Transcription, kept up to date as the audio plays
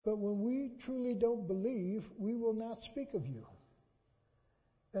But when we truly don't believe, we will not speak of you.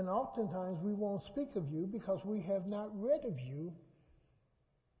 And oftentimes we won't speak of you because we have not read of you,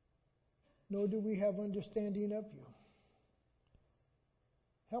 nor do we have understanding of you.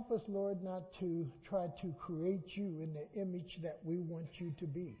 Help us, Lord, not to try to create you in the image that we want you to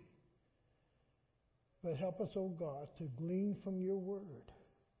be. But help us, oh God, to glean from your word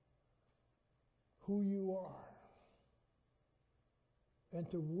who you are and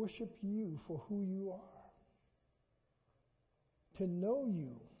to worship you for who you are. To know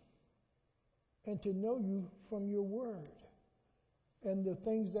you and to know you from your word and the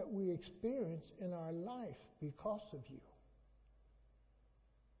things that we experience in our life because of you.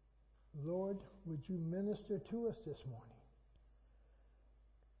 Lord, would you minister to us this morning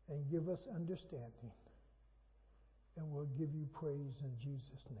and give us understanding, and we'll give you praise in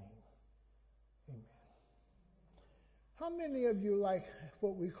Jesus' name. Amen. How many of you like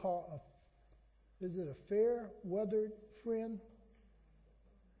what we call is it a fair-weathered friend?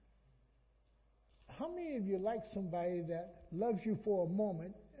 How many of you like somebody that loves you for a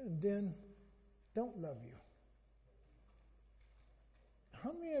moment and then don't love you?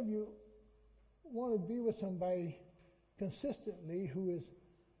 How many of you want to be with somebody consistently who is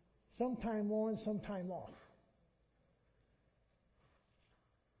sometime on, sometime off?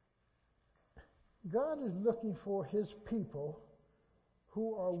 God is looking for his people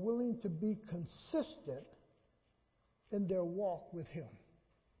who are willing to be consistent in their walk with him.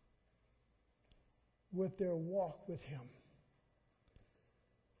 With their walk with him.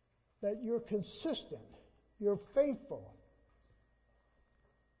 That you're consistent, you're faithful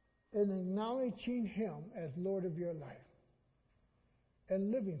in acknowledging him as Lord of your life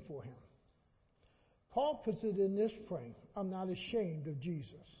and living for him. Paul puts it in this frame: I'm not ashamed of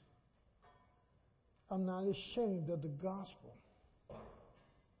Jesus. I'm not ashamed of the gospel.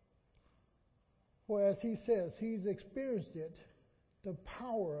 For as he says, he's experienced it, the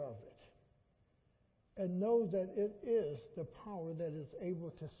power of it, and knows that it is the power that is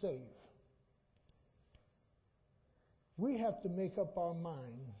able to save. We have to make up our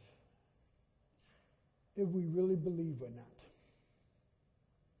minds if we really believe or not.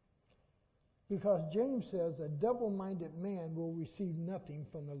 Because James says a double-minded man will receive nothing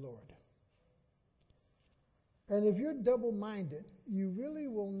from the Lord. And if you're double-minded, you really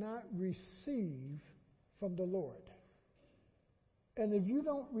will not receive from the Lord. And if you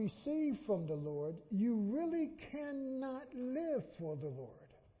don't receive from the Lord, you really cannot live for the Lord.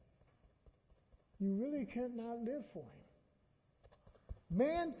 You really cannot live for him.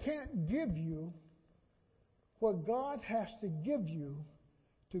 Man can't give you what God has to give you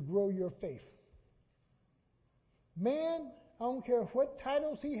to grow your faith. Man, I don't care what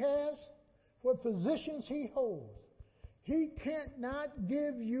titles he has, what positions he holds, he cannot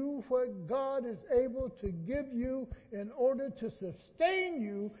give you what God is able to give you in order to sustain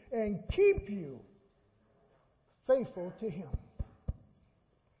you and keep you faithful to him.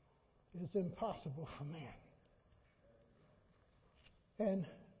 It's impossible for man. And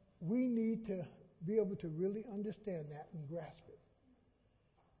we need to be able to really understand that and grasp it.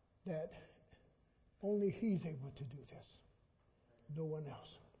 That only he's able to do this. No one else.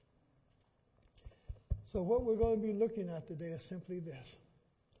 So what we're going to be looking at today is simply this.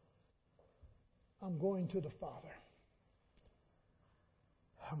 I'm going to the Father.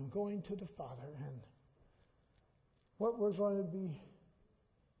 I'm going to the Father. And what we're going to be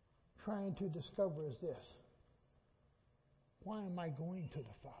trying to discover is this. Why am I going to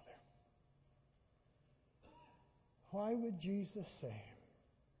the Father? Why would Jesus say,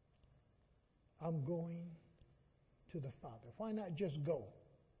 I'm going to the Father? Why not just go?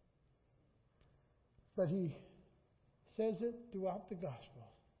 But he says it throughout the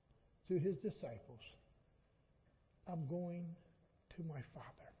Gospel to his disciples. I'm going to my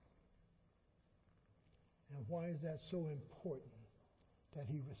Father. And why is that so important that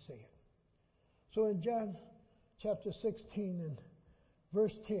he would say it? So in John chapter 16 and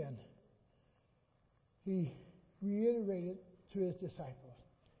verse 10, he reiterated to his disciples,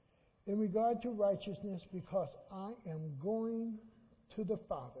 in regard to righteousness, because I am going to the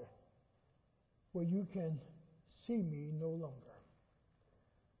Father, where you can see me no longer.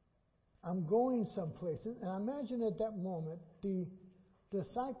 I'm going someplace. And I imagine at that moment, the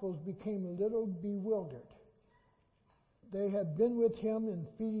disciples became a little bewildered. They had been with him in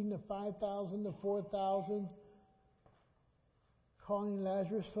feeding the 5,000, the 4,000, calling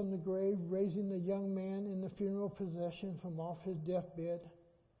Lazarus from the grave, raising the young man in the funeral procession from off his deathbed.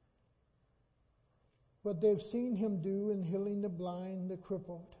 What they've seen him do in healing the blind, the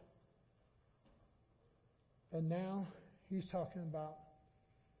crippled. And now he's talking about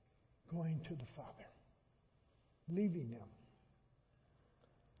going to the Father, leaving them.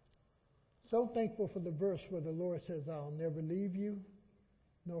 So thankful for the verse where the Lord says, I'll never leave you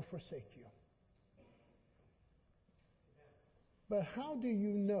nor forsake you. But how do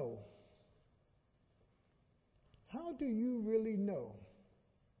you know? How do you really know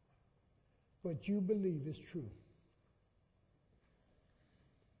what you believe is true?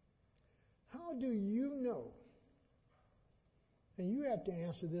 How do you know? And you have to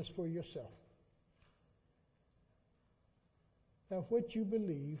answer this for yourself. That what you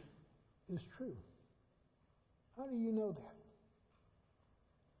believe is true. How do you know that?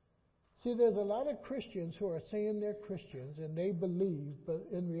 See, there's a lot of Christians who are saying they're Christians and they believe, but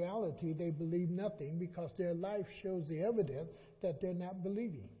in reality they believe nothing because their life shows the evidence that they're not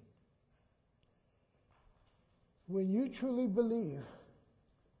believing. When you truly believe,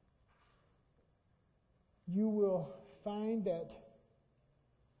 you will find that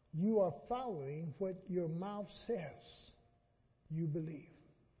you are following what your mouth says you believe.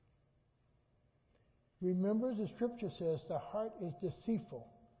 Remember, the scripture says the heart is deceitful,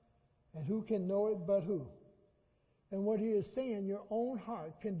 and who can know it but who? And what he is saying, your own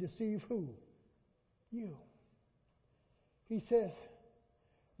heart can deceive who? You. He says,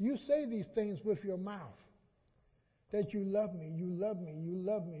 you say these things with your mouth, that you love me, you love me, you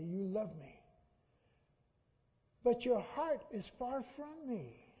love me, you love me. But your heart is far from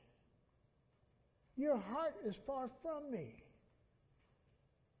me. Your heart is far from me.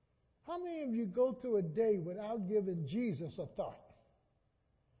 How many of you go through a day without giving Jesus a thought?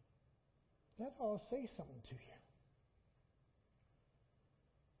 That ought to say something to you.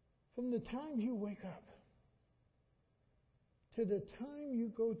 From the time you wake up to the time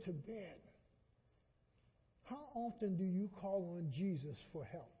you go to bed, how often do you call on Jesus for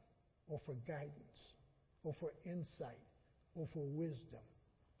help or for guidance or for insight or for wisdom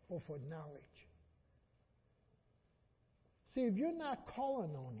or for knowledge? See, if you're not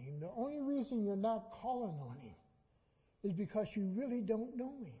calling on him, the only reason you're not calling on him is because you really don't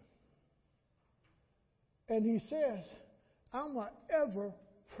know him. And he says, I'm an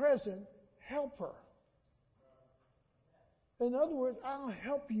ever-present helper. In other words, I'll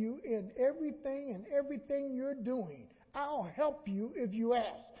help you in everything you're doing. I'll help you if you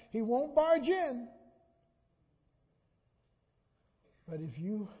ask. He won't barge in. But if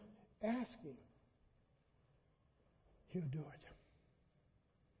you ask him, he'll do it.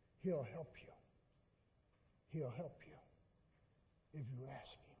 He'll help you. He'll help you if you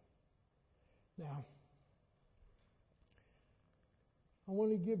ask him. Now, I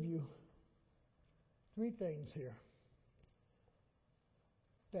want to give you 3 things here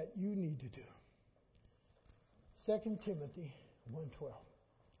that you need to do. 2 Timothy 1:12.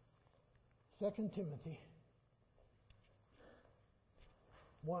 2 Timothy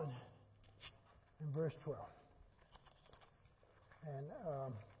 1 and verse 12. And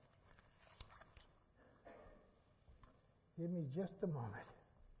give me just a moment.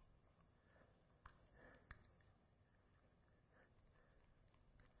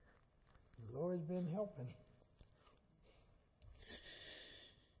 The Lord's been helping.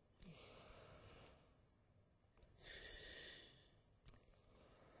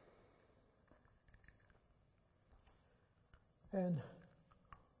 And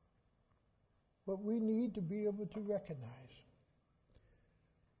what we need to be able to recognize,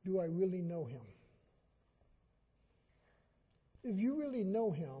 do I really know him? If you really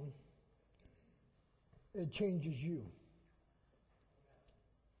know him, it changes you.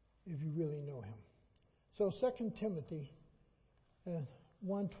 If you really know him. So 2 Timothy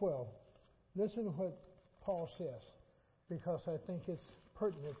 1:12. Listen to what Paul says, because I think it's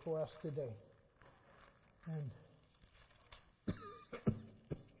pertinent for us today. And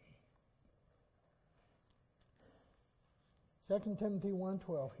 2 Timothy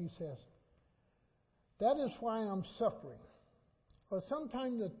 1:12, he says, that is why I'm suffering. Or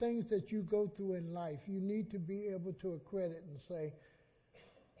sometimes the things that you go through in life, you need to be able to accredit and say,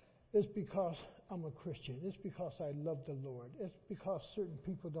 it's because I'm a Christian. It's because I love the Lord. It's because certain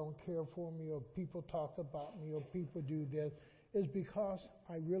people don't care for me, or people talk about me, or people do this. It's because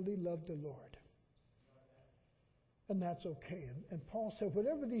I really love the Lord. And that's okay. And Paul said,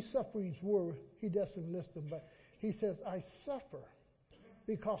 whatever these sufferings were, he doesn't list them, but he says, I suffer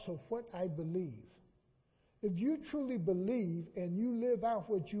because of what I believe. If you truly believe and you live out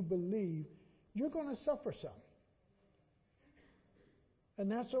what you believe, you're going to suffer some.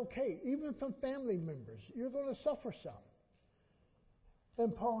 And that's okay. Even from family members, you're going to suffer some.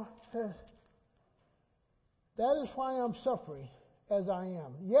 And Paul says, that is why I'm suffering as I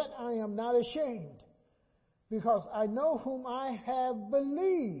am. Yet I am not ashamed, because I know whom I have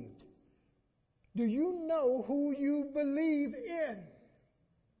believed, Do you know who you believe in?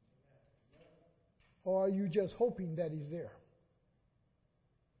 Or are you just hoping that he's there?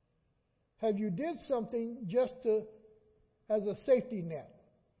 Have you did something just as a safety net?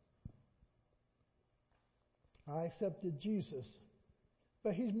 I accepted Jesus,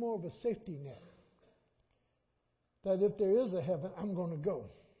 but he's more of a safety net. That if there is a heaven, I'm going to go.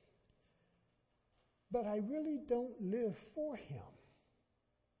 But I really don't live for him.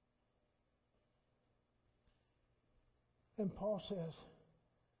 And Paul says,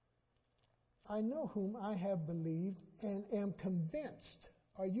 I know whom I have believed and am convinced.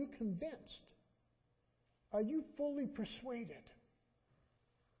 Are you convinced? Are you fully persuaded?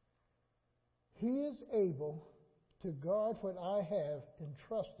 He is able to guard what I have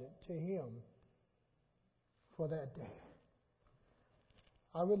entrusted to him for that day.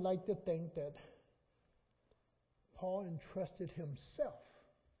 I would like to think that Paul entrusted himself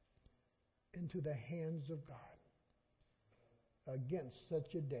into the hands of God against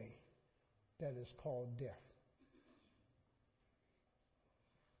such a day that is called death.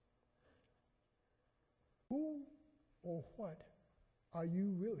 Who or what are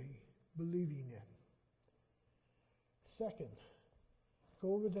you really believing in? Second,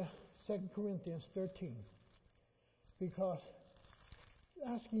 go over to 2 Corinthians 13, because it's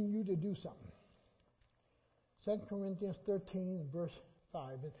asking you to do something. 2 Corinthians 13, verse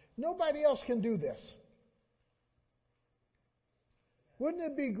 5. And nobody else can do this. Wouldn't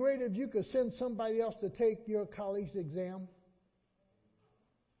it be great if you could send somebody else to take your colleague's exam?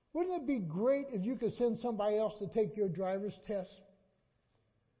 Wouldn't it be great if you could send somebody else to take your driver's test?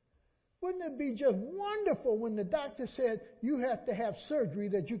 Wouldn't it be just wonderful when the doctor said you have to have surgery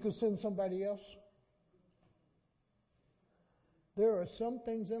that you could send somebody else? There are some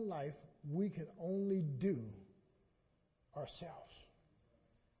things in life we can only do ourselves.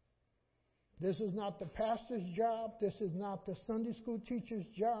 This is not the pastor's job. This is not the Sunday school teacher's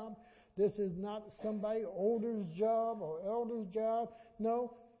job. This is not somebody older's job or elder's job.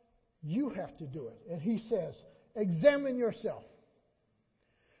 No, you have to do it. And he says, examine yourself.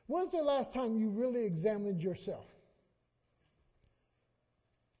 When's the last time you really examined yourself?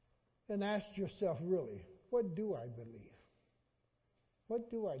 And asked yourself, really, what do I believe? What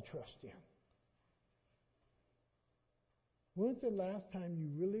do I trust in? When's the last time you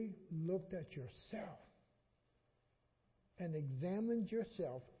really looked at yourself and examined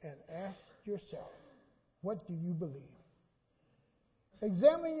yourself and asked yourself, what do you believe?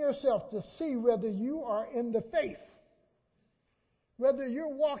 Examine yourself to see whether you are in the faith, whether you're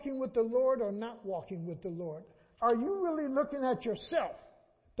walking with the Lord or not walking with the Lord. Are you really looking at yourself?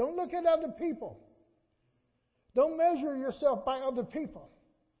 Don't look at other people. Don't measure yourself by other people.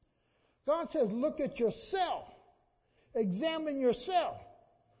 God says, look at yourself. Examine yourself.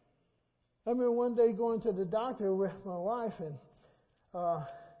 I remember one day going to the doctor with my wife, and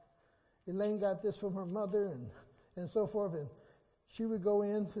Elaine got this from her mother and so forth, and she would go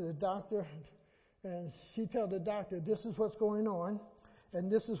in to the doctor, and she'd tell the doctor, this is what's going on, and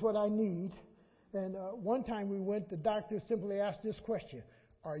this is what I need. And one time we went, the doctor simply asked this question,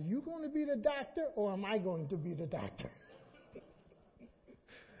 are you going to be the doctor, or am I going to be the doctor?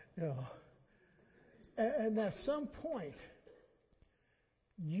 You know. And at some point,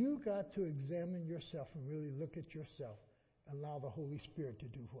 you got to examine yourself and really look at yourself and allow the Holy Spirit to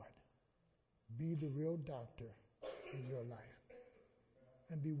do what? Be the real doctor in your life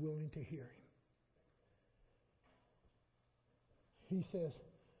and be willing to hear him. He says,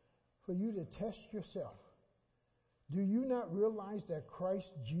 for you to test yourself, do you not realize that Christ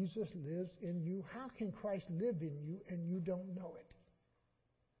Jesus lives in you? How can Christ live in you and you don't know it?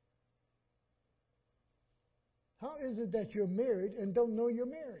 How is it that you're married and don't know you're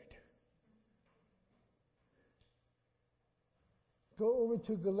married? Go over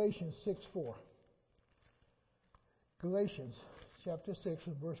to Galatians 6:4. Galatians chapter 6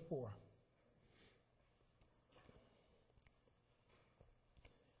 and verse 4.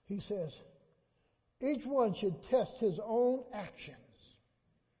 He says, each one should test his own actions,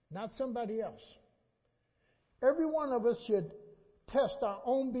 not somebody else. Every one of us should test our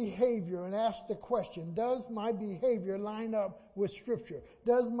own behavior and ask the question, does my behavior line up with Scripture?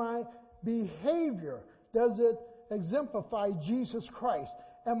 Does my behavior, does it exemplify Jesus Christ?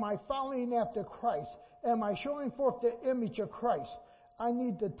 Am I following after Christ? Am I showing forth the image of Christ? I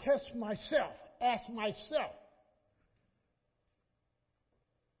need to test myself, ask myself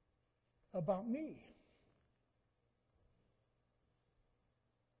about me.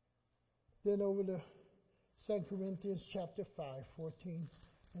 Then over to 2 Corinthians chapter 5, 14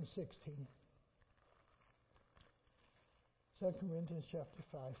 and 16. 2 Corinthians chapter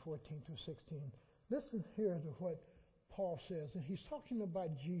 5, 14 through 16. Listen here to what Paul says, and he's talking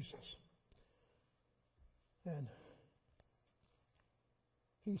about Jesus. And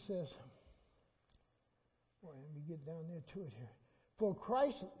he says, boy, let me get down there to it here. For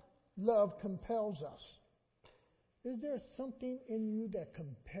Christ's love compels us. Is there something in you that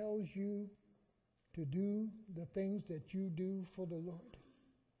compels you to do the things that you do for the Lord?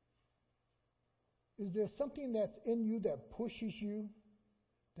 Is there something that's in you that pushes you,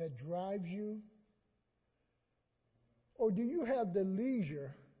 that drives you? Or do you have the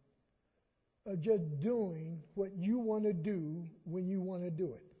leisure of just doing what you want to do when you want to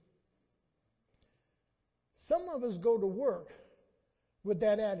do it? Some of us go to work with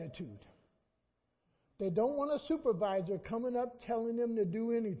that attitude. They don't want a supervisor coming up telling them to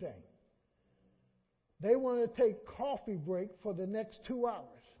do anything. They want to take coffee break for the next 2 hours.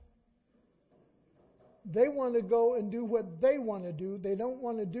 They want to go and do what they want to do. They don't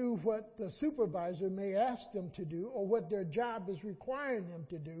want to do what the supervisor may ask them to do or what their job is requiring them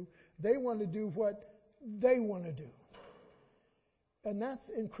to do. They want to do what they want to do. And that's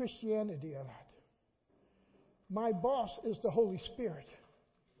in Christianity a lot. My boss is the Holy Spirit.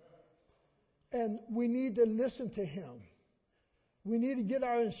 And we need to listen to Him. We need to get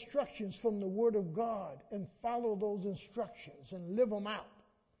our instructions from the Word of God and follow those instructions and live them out.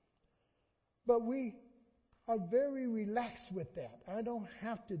 But we are very relaxed with that. I don't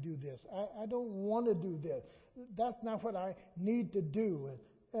have to do this. I don't want to do this. That's not what I need to do.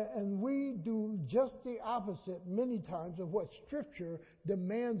 And we do just the opposite many times of what Scripture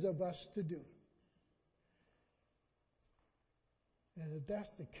demands of us to do. And if that's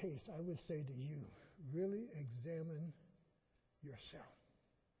the case, I would say to you, really examine yourself.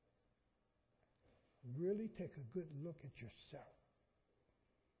 Really take a good look at yourself.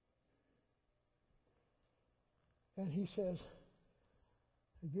 And he says,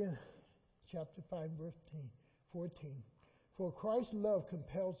 again, chapter 5, verse 14, for Christ's love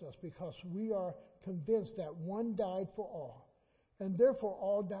compels us because we are convinced that one died for all, and therefore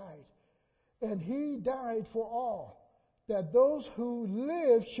all died. And He died for all, that those who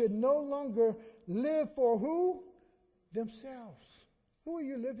live should no longer live for who? Themselves. Who are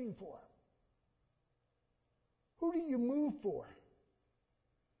you living for? Who do you move for?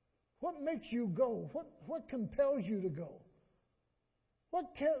 What makes you go? What compels you to go?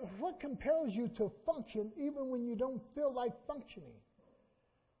 What compels you to function even when you don't feel like functioning?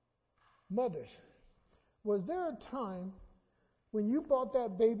 Mothers, was there a time when you brought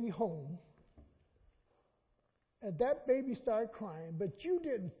that baby home and that baby started crying, but you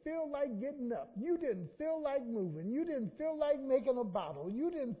didn't feel like getting up? You didn't feel like moving. You didn't feel like making a bottle.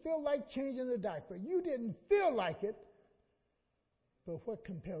 You didn't feel like changing a diaper. You didn't feel like it. But what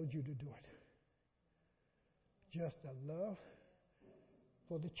compelled you to do it? Just a love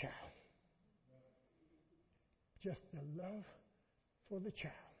for the child. Just a love for the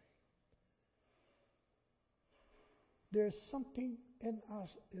child. There's something in us,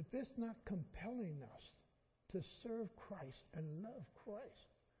 if it's not compelling us to serve Christ and love Christ,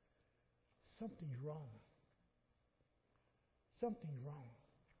 something's wrong. Something's wrong.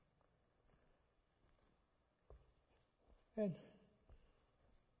 And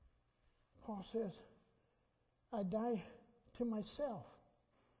Paul says, I die to myself.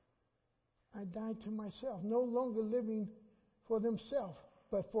 I died to myself, no longer living for themselves,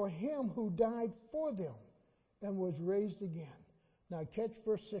 but for Him who died for them and was raised again. Now catch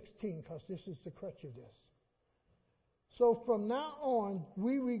verse 16, because this is the crutch of this. So from now on,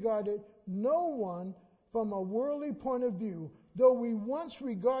 we regarded no one from a worldly point of view, though we once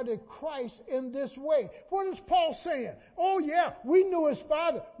regarded Christ in this way. What is Paul saying? Oh yeah, we knew his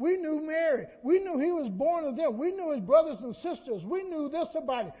father. We knew Mary. We knew he was born of them. We knew his brothers and sisters. We knew this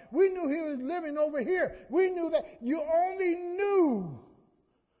about him. We knew he was living over here. We knew that. You only knew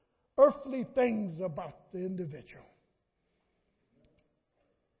earthly things about the individual.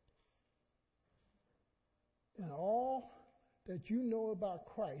 And all that you know about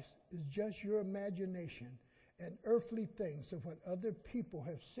Christ is just your imagination and earthly things of what other people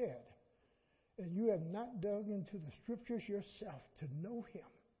have said. And you have not dug into the Scriptures yourself to know Him.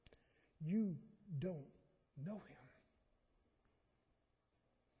 You don't know Him.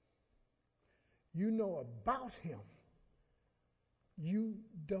 You know about Him. You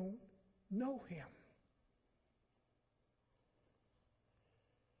don't know Him.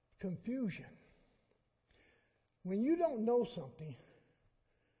 Confusion. When you don't know something,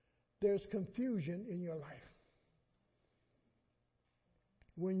 there's confusion in your life.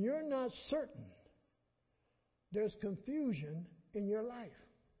 When you're not certain, there's confusion in your life.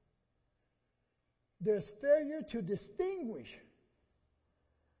 There's failure to distinguish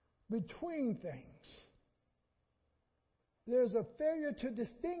between things. There's a failure to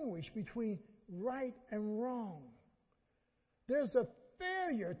distinguish between right and wrong. There's a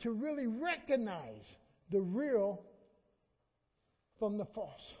failure to really recognize the real from the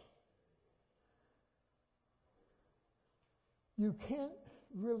false. You can't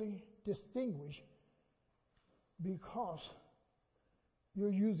really distinguish because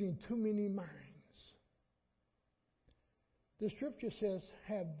you're using too many minds. The scripture says,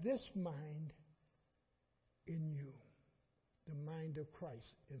 have this mind in you, the mind of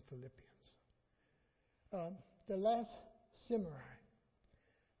Christ in Philippians. The last samurai,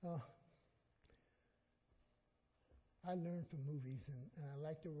 I learned from movies, and I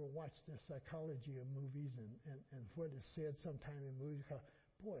like to watch the psychology of movies and what is said sometime in movies, because,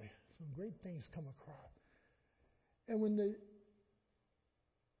 boy, some great things come across. And when the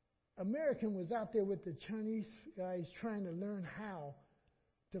American was out there with the Chinese guys trying to learn how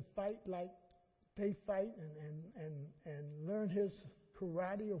to fight like they fight and learn his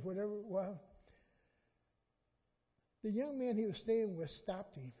karate or whatever it was, the young man he was staying with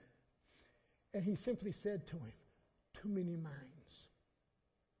stopped him, and he simply said to him, too many minds.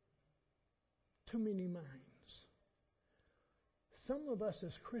 Too many minds. Some of us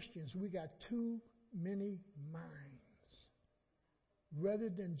as Christians, we got too many minds rather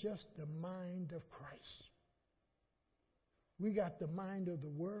than just the mind of Christ. We got the mind of the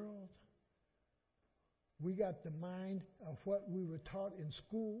world. We got the mind of what we were taught in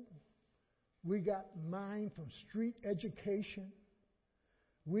school. We got mind from street education.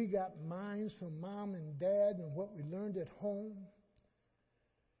 We got minds from mom and dad and what we learned at home.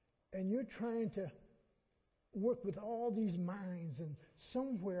 And you're trying to work with all these minds, and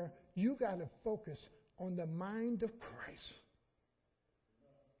somewhere you got to focus on the mind of Christ.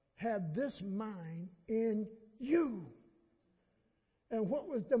 Have this mind in you. And what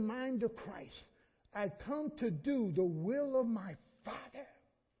was the mind of Christ? I come to do the will of my Father.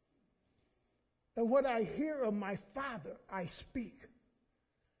 And what I hear of my Father, I speak.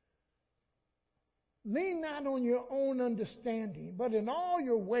 Lean not on your own understanding, but in all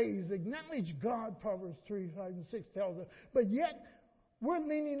your ways acknowledge God, Proverbs 3, 5, and 6 tells us. But yet, we're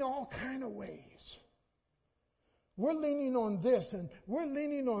leaning all kind of ways. We're leaning on this, and we're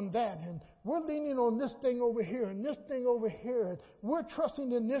leaning on that, and we're leaning on this thing over here, and this thing over here, and we're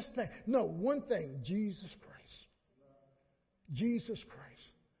trusting in this thing. No, one thing, Jesus Christ. Jesus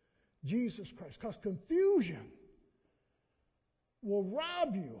Christ. Jesus Christ. Because confusion will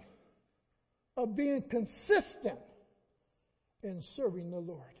rob you of being consistent in serving the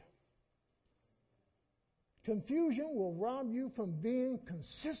Lord. Confusion will rob you from being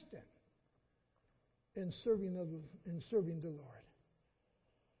consistent in serving the Lord.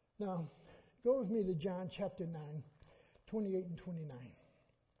 Now, go with me to John chapter 9, 28 and 29.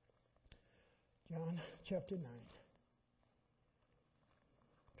 John chapter 9,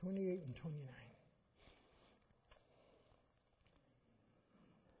 28 and 29.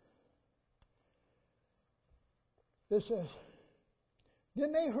 It says,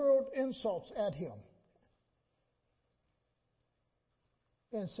 then they hurled insults at him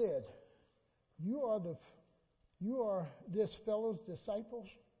and said, You are this fellow's disciples?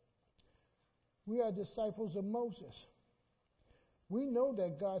 We are disciples of Moses. We know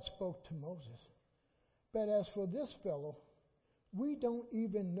that God spoke to Moses. But as for this fellow, we don't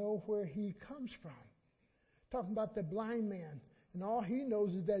even know where he comes from. Talking about the blind man. And all he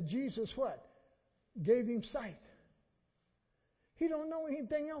knows is that Jesus what? Gave him sight. He don't know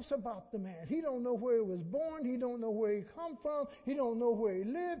anything else about the man. He don't know where he was born. He don't know where he come from. He don't know where he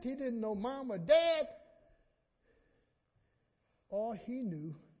lived. He didn't know mom or dad. All he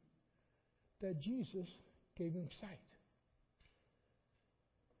knew that Jesus gave him sight.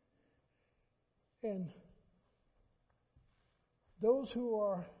 And those who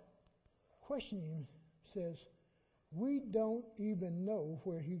are questioning him says, we don't even know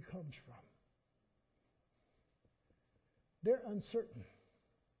where he comes from. They're uncertain.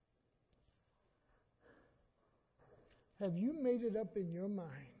 Have you made it up in your mind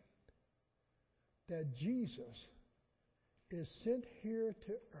that Jesus is sent here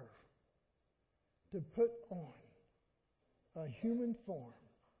to earth to put on a human form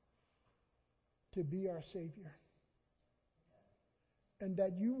to be our Savior? And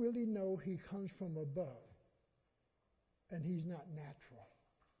that you really know he comes from above and he's not natural?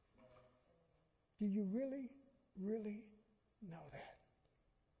 Do you really know that?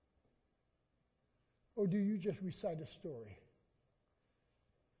 Or do you just recite a story?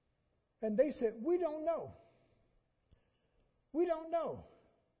 And they said, we don't know. We don't know.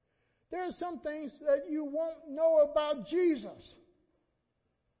 There are some things that you won't know about Jesus.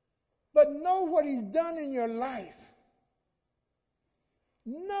 But know what He's done in your life.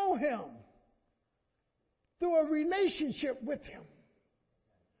 Know Him through a relationship with Him.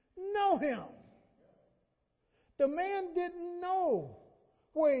 Know Him. The man didn't know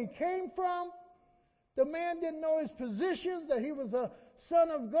where he came from. The man didn't know his positions, that he was a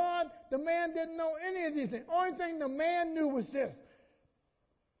son of God. The man didn't know any of these things. Only thing the man knew was this: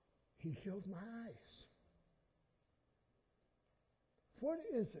 He healed my eyes. What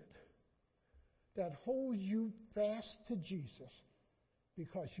is it that holds you fast to Jesus?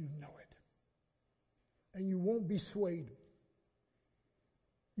 Because you know it. And you won't be swayed.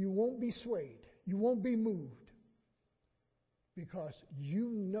 You won't be swayed. You won't be moved. Because you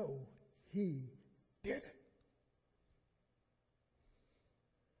know He did it.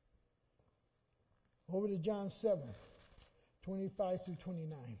 Over to John 7, 25 through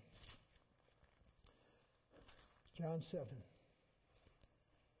 29. John 7,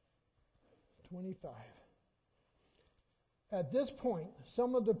 25. At this point,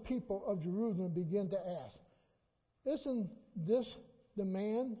 some of the people of Jerusalem began to ask, "Isn't this the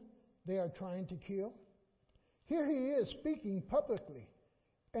man they are trying to kill? Here he is speaking publicly,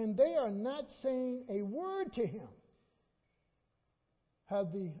 and they are not saying a word to him.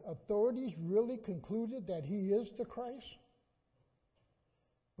 Have the authorities really concluded that he is the Christ?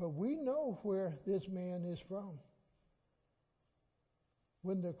 But we know where this man is from.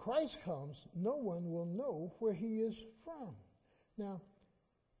 When the Christ comes, no one will know where he is from." Now,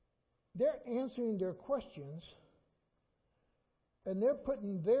 they're answering their questions, and they're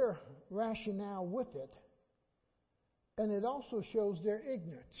putting their rationale with it. And it also shows their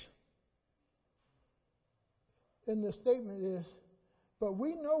ignorance. And the statement is, but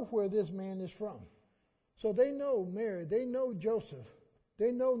we know where this man is from. So they know Mary, they know Joseph,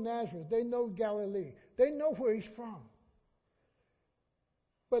 they know Nazareth, they know Galilee. They know where he's from.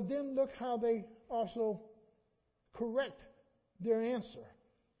 But then look how they also correct their answer,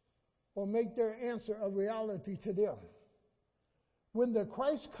 or make their answer a reality to them. When the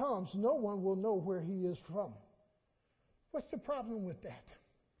Christ comes, no one will know where he is from. What's the problem with that?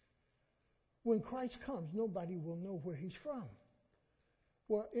 When Christ comes, nobody will know where he's from.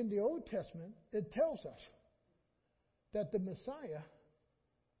 Well, in the Old Testament, it tells us that the Messiah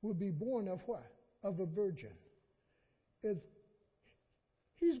will be born of what? Of a virgin. If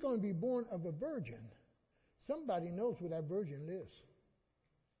he's going to be born of a virgin, somebody knows where that virgin lives.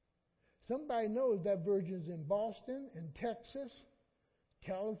 Somebody knows that virgin's in Boston, in Texas,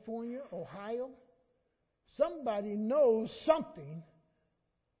 California, Ohio. Somebody knows something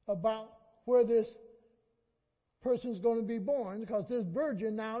about where this person's going to be born, because this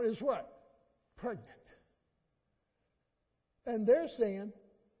virgin now is what? Pregnant. And they're saying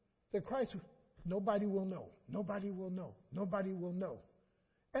that Christ, nobody will know. Nobody will know. Nobody will know.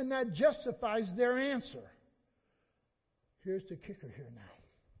 And that justifies their answer. Here's the kicker here now.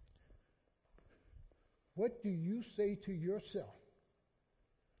 What do you say to yourself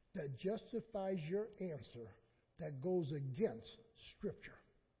that justifies your answer that goes against Scripture?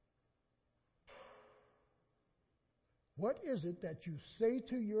 What is it that you say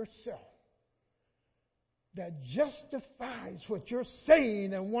to yourself that justifies what you're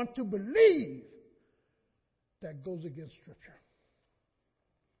saying and want to believe that goes against Scripture?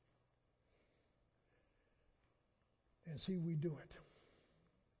 And see, we do it.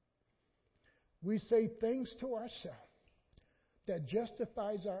 We say things to ourselves that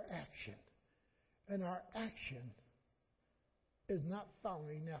justifies our action, and our action is not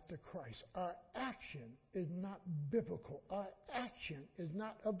following after Christ. Our action is not biblical. Our action is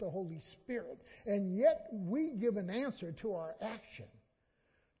not of the Holy Spirit. And yet we give an answer to our action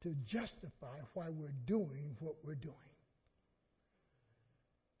to justify why we're doing what we're doing.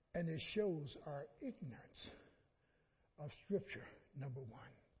 And it shows our ignorance of Scripture, number one.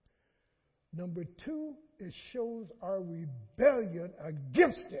 Number two, it shows our rebellion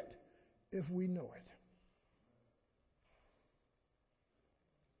against it if we know it.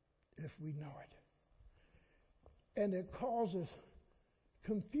 If we know it. And it causes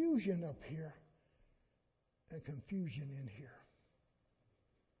confusion up here and confusion in here.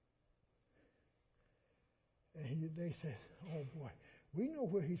 And they say, oh boy, we know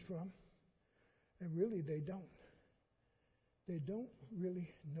where he's from. And really they don't. They don't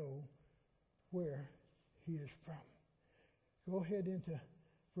really know where he is from. Go ahead into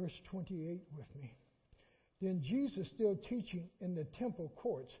verse 28 with me. Then Jesus, still teaching in the temple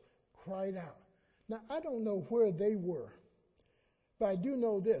courts, cried out. Now, I don't know where they were, but I do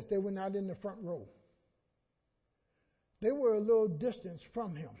know this. They were not in the front row. They were a little distance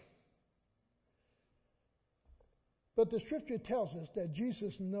from him. But the scripture tells us that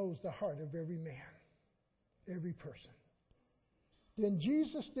Jesus knows the heart of every man, every person. Then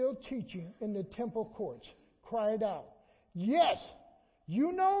Jesus, still teaching in the temple courts, cried out, "Yes,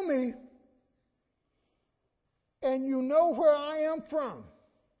 you know me, and you know where I am from.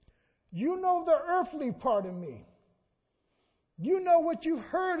 You know the earthly part of me. You know what you've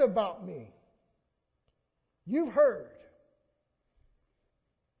heard about me. You've heard.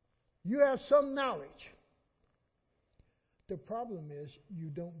 You have some knowledge. The problem is you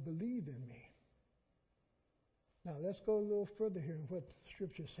don't believe in me." Now let's go a little further here in what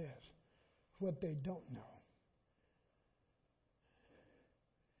Scripture says, what they don't know.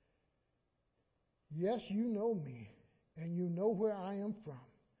 Yes, you know me, and you know where I am from.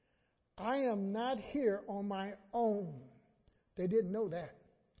 I am not here on my own. They didn't know that.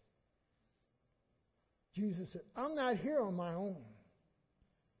 Jesus said, I'm not here on my own.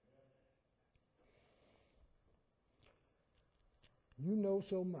 You know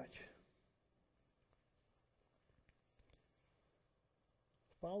so much.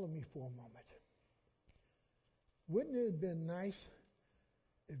 Follow me for a moment. Wouldn't it have been nice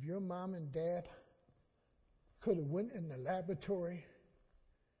if your mom and dad could have went in the laboratory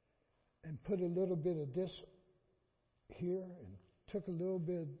and put a little bit of this here and took a little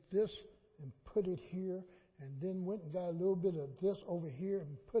bit of this and put it here, and then went and got a little bit of this over here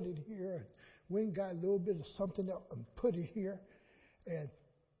and put it here, and went and got a little bit of something else and put it here, and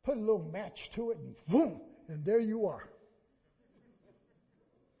put a little match to it, and boom, and there you are.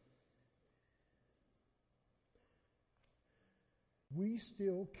 We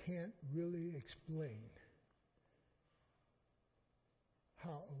still can't really explain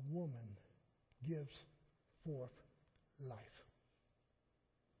how a woman gives forth life.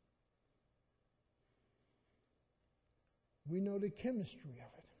 We know the chemistry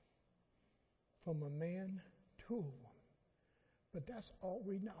of it, from a man to a woman. But that's all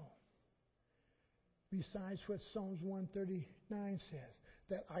we know. Besides what Psalms 139 says,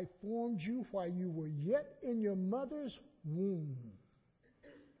 that I formed you while you were yet in your mother's womb.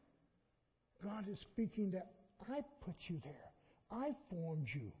 God is speaking that I put you there. I formed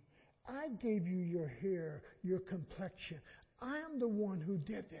you. I gave you your hair, your complexion. I am the one who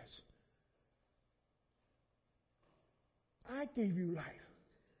did this. I gave you life.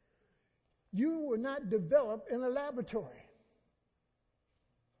 You were not developed in a laboratory.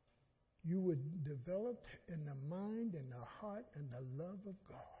 You were developed in the mind and the heart and the love of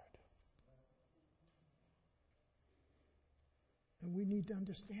God. And we need to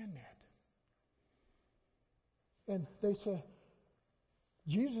understand that. And they say,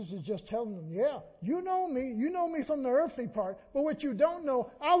 Jesus is just telling them, yeah, you know me from the earthly part, but what you don't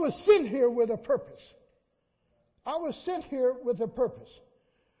know, I was sent here with a purpose. I was sent here with a purpose.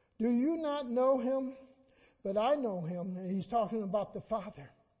 Do you not know him? But I know him, and he's talking about the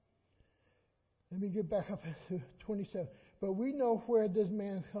Father. Let me get back up to 27. But we know where this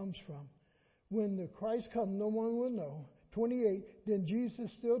man comes from. When the Christ comes, no one will know. 28, then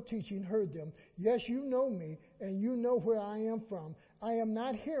Jesus, still teaching, heard them. Yes, you know me, and you know where I am from. I am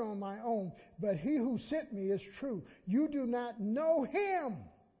not here on my own, but he who sent me is true. You do not know him.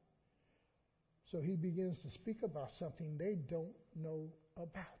 So he begins to speak about something they don't know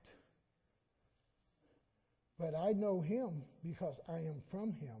about. But I know him because I am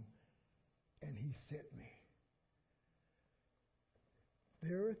from him, and he sent me.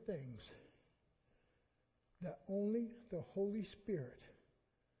 There are things that only the Holy Spirit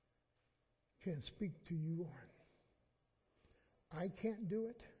can speak to you on. I can't do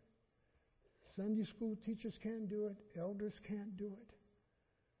it. Sunday school teachers can't do it. Elders can't do it.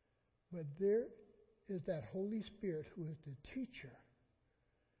 But there is that Holy Spirit who is the teacher.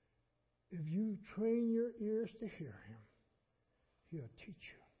 If you train your ears to hear him, he'll teach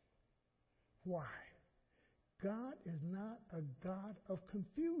you. Why? God is not a God of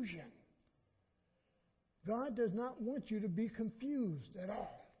confusion. God does not want you to be confused at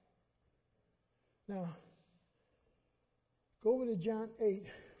all. Now, go over to John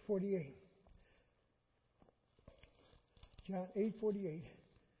 8:48. John 8:48.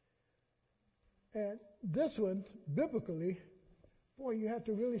 And this one, biblically, boy, you have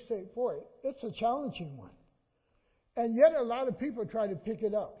to really say, boy, it's a challenging one. And yet a lot of people try to pick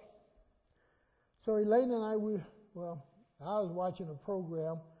it up. So Elaine and I, I was watching a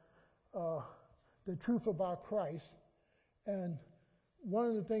program, The Truth About Christ, and one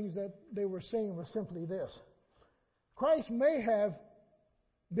of the things that they were saying was simply this. Christ may have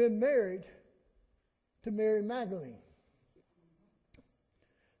been married to Mary Magdalene.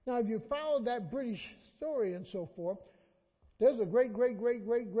 Now, if you follow that British story and so forth, There's a great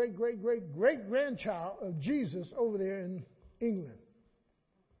grandchild of Jesus over there in England.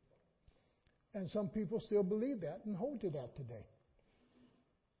 And some people still believe that and hold to that today.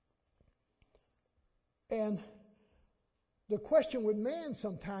 And the question with man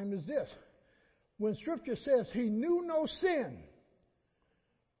sometimes is this. When Scripture says he knew no sin,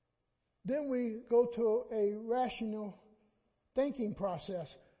 then we go to a rational thinking process.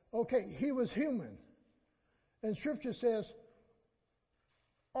 Okay, he was human. And Scripture says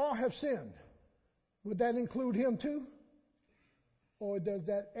all have sinned. Would that include him too? Or does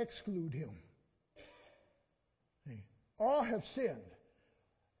that exclude him? All have sinned.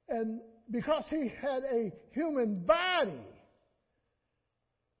 And because he had a human body,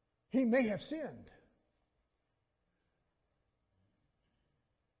 he may have sinned.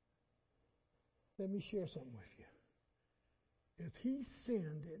 Let me share something with you. If he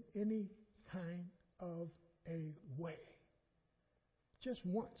sinned in any kind of a way, just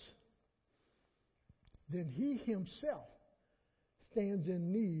once, then he himself stands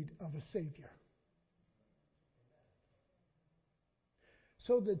in need of a Savior.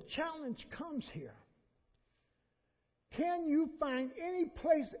 So the challenge comes here. Can you find any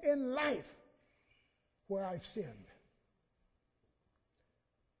place in life where I've sinned?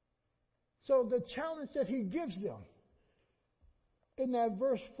 So the challenge that he gives them in that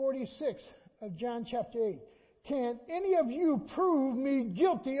verse 46 of John chapter 8, can any of you prove me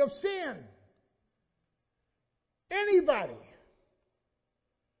guilty of sin? Anybody?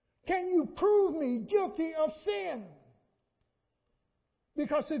 Can you prove me guilty of sin?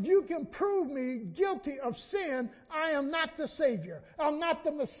 Because if you can prove me guilty of sin, I am not the Savior. I'm not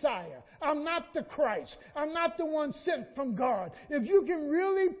the Messiah. I'm not the Christ. I'm not the one sent from God. If you can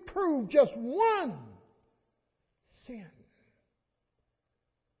really prove just one sin.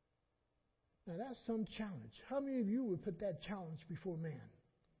 Now that's some challenge. How many of you would put that challenge before man?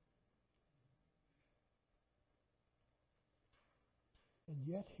 And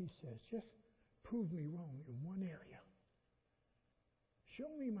yet he says, just prove me wrong in one area. Show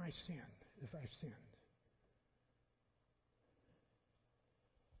me my sin if I've sinned.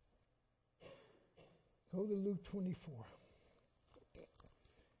 Go to Luke 24.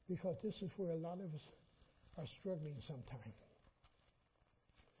 Because this is where a lot of us are struggling sometimes.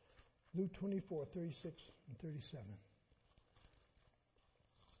 Luke 24, 36 and 37.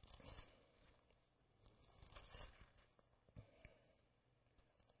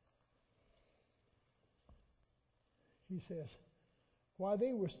 He says, while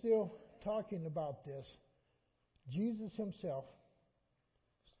they were still talking about this, Jesus himself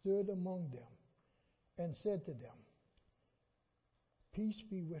stood among them and said to them, peace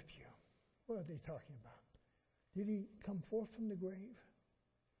be with you. What are they talking about? Did he come forth from the grave?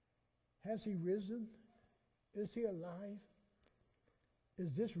 Has he risen? Is he alive? Is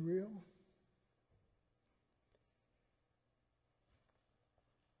this real?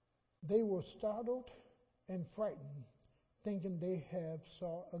 They were startled and frightened, thinking they have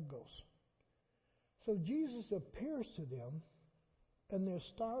saw a ghost. So Jesus appears to them, and they're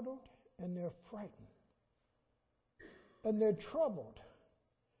startled and they're frightened. And they're troubled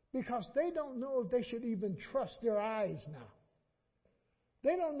because they don't know if they should even trust their eyes now.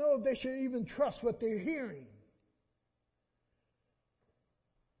 They don't know if they should even trust what they're hearing.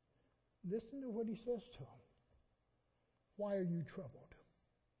 Listen to what he says to them. Why are you troubled?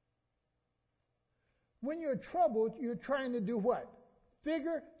 When you're troubled, you're trying to do what?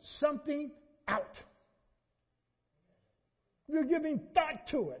 Figure something out. You're giving thought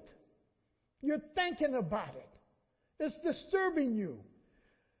to it. You're thinking about it. It's disturbing you.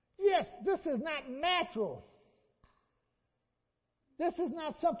 Yes, this is not natural. This is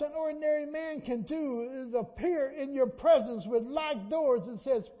not something ordinary man can do, is appear in your presence with locked doors and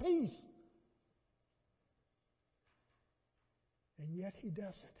says peace. And yet he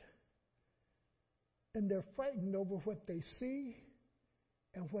does it. And they're frightened over what they see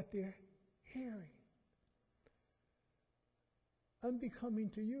and what they're hearing. Unbecoming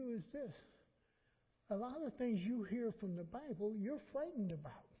to you is this. A lot of things you hear from the Bible, you're frightened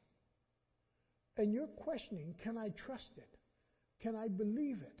about. And you're questioning, can I trust it? Can I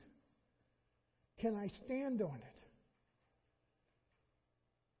believe it? Can I stand on it?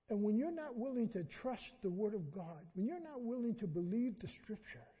 And when you're not willing to trust the Word of God, when you're not willing to believe the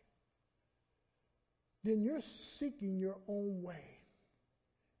Scripture, then you're seeking your own way.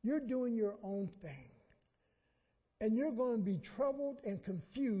 You're doing your own thing. And you're going to be troubled and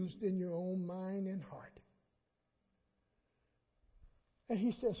confused in your own mind and heart. And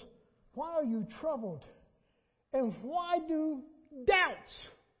he says, why are you troubled? And why do doubts?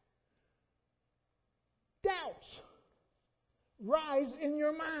 rise in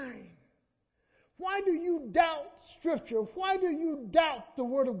your mind? Why do you doubt Scripture? Why do you doubt the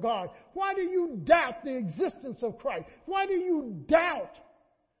Word of God? Why do you doubt the existence of Christ? Why do you doubt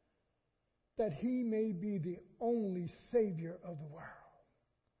that He may be the only Savior of the world?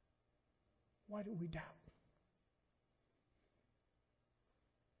 Why do we doubt?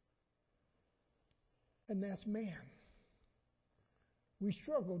 And that's man. We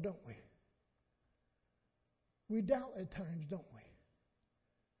struggle, don't we? We doubt at times, don't we?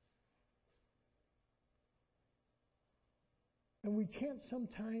 And we can't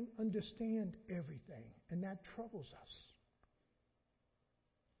sometimes understand everything, and that troubles us.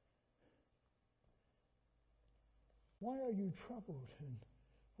 Why are you troubled, and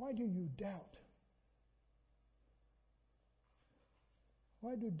why do you doubt?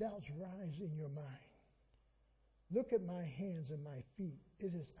 Why do doubts rise in your mind? Look at my hands and my feet.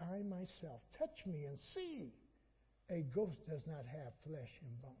 It is I myself. Touch me and see. A ghost does not have flesh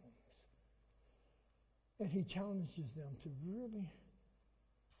and bones. And he challenges them to really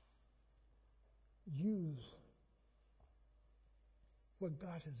use what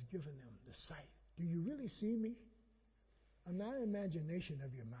God has given them, the sight. Do you really see me? I'm not an imagination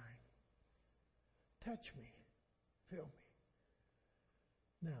of your mind. Touch me. Feel me.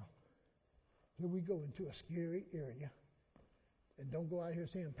 Now, here we go into a scary area. And don't go out here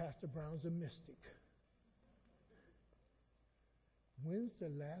saying Pastor Brown's a mystic. When's the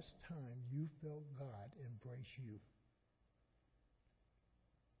last time you felt God embrace you?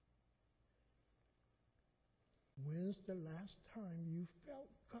 When's the last time you felt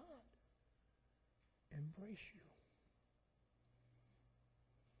God embrace you?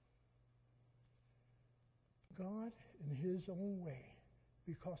 God, in His own way,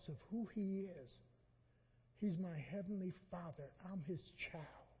 because of who He is, He's my heavenly Father. I'm His child.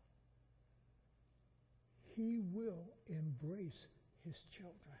 He will embrace His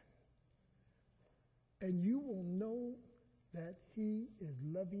children. And you will know that He is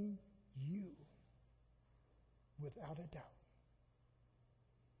loving you without a doubt.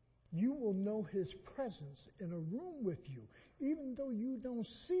 You will know His presence in a room with you, even though you don't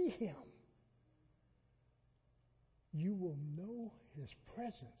see Him. You will know His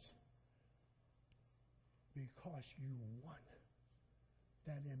presence because you want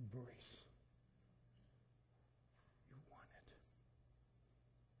that embrace. You want it.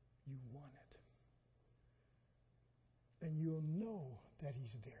 You want it. And you'll know that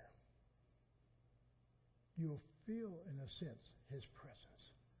He's there. You'll feel, in a sense, His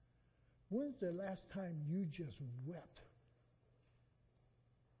presence. When's the last time you just wept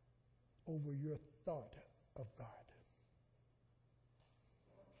over your thought of God?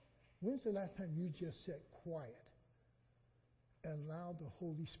 When's the last time you just sat quiet and allowed the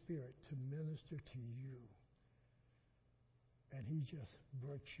Holy Spirit to minister to you and He just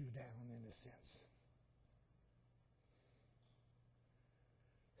brought you down in a sense?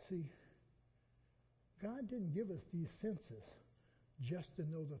 See, God didn't give us these senses just to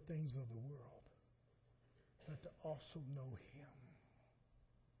know the things of the world, but to also know Him.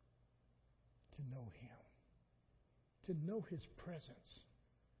 To know Him. To know His presence.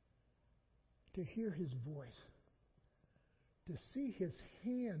 To hear His voice. To see His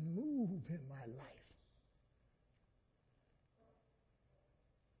hand move in my life.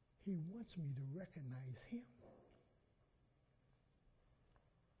 He wants me to recognize Him.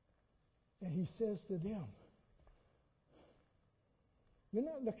 And He says to them, you're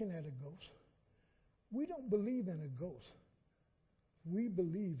not looking at a ghost. We don't believe in a ghost. We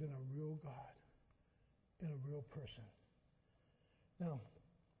believe in a real God, in a real person. Now,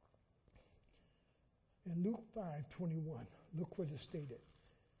 in Luke 5:21, look what is stated.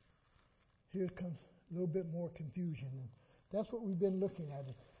 Here comes a little bit more confusion. And that's what we've been looking at.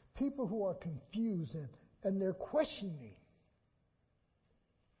 People who are confused and they're questioning.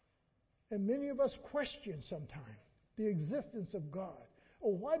 And many of us question sometimes the existence of God.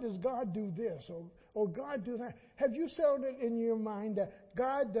 Or why does God do this? Or God do that? Have you settled it in your mind that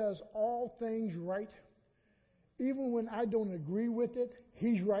God does all things right? Even when I don't agree with it,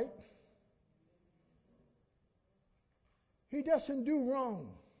 He's right. He doesn't do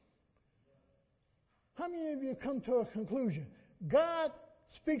wrong. How many of you come to a conclusion? God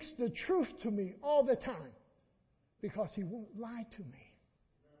speaks the truth to me all the time because He won't lie to me.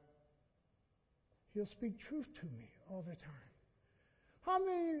 He'll speak truth to me all the time. How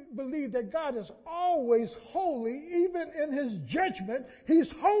many believe that God is always holy, even in His judgment,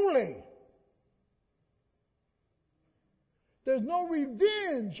 He's holy? There's no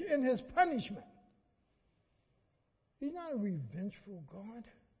revenge in His punishment. He's not a revengeful God.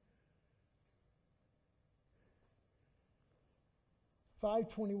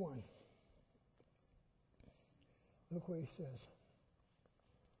 5:21. Look what he says.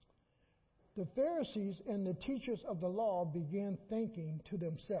 The Pharisees and the teachers of the law began thinking to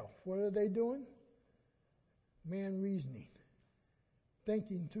themselves. What are they doing? Man reasoning.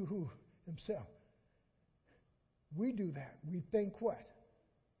 Thinking to who? Himself. We do that. We think what?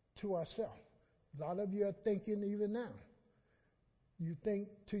 To ourselves. A lot of you are thinking even now. You think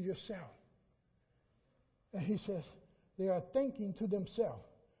to yourself. And he says, they are thinking to themselves,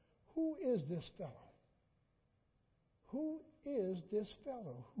 who is this fellow? Who is this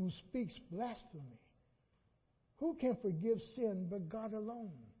fellow who speaks blasphemy? Who can forgive sin but God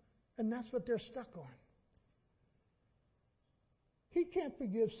alone? And that's what they're stuck on. He can't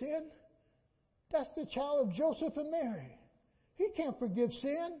forgive sin. That's the child of Joseph and Mary. He can't forgive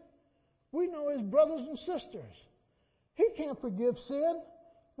sin. We know his brothers and sisters. He can't forgive sin.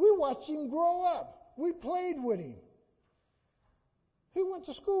 We watched him grow up. We played with him. He went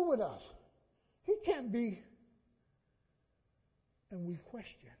to school with us. He can't be. And we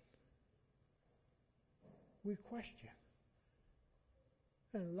question. We question.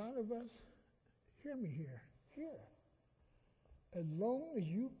 And a lot of us, hear me here. As long as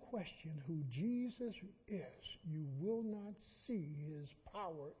you question who Jesus is, you will not see his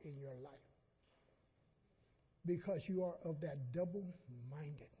power in your life. Because you are of that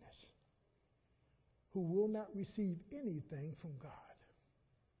double-mindedness who will not receive anything from God.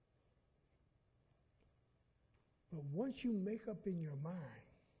 But once you make up in your mind,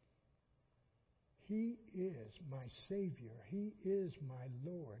 he is my Savior. He is my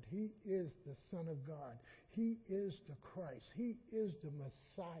Lord. He is the Son of God. He is the Christ. He is the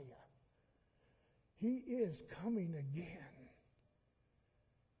Messiah. He is coming again.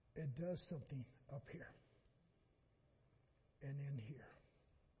 It does something up here and in here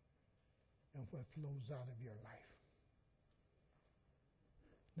and what flows out of your life.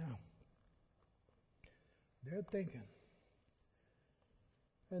 Now, they're thinking.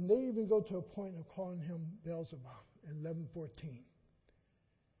 And they even go to a point of calling him Beelzebub in 11:14.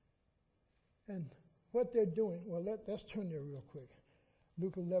 And what they're doing, well, let's turn there real quick.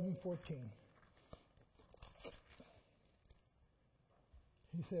 Luke 11:14.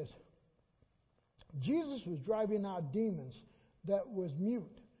 He says, Jesus was driving out demons that was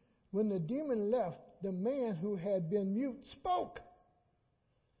mute. When the demon left, the man who had been mute spoke.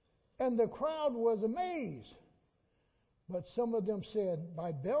 And the crowd was amazed. But some of them said,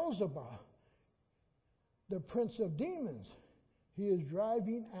 by Beelzebub, the prince of demons, he is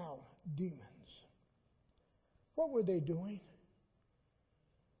driving out demons. What were they doing?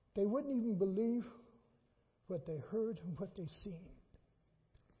 They wouldn't even believe what they heard and what they seen.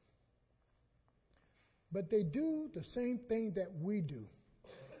 But they do the same thing that we do.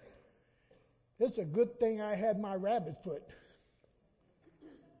 It's a good thing I had my rabbit foot.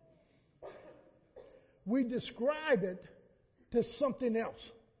 We describe it to something else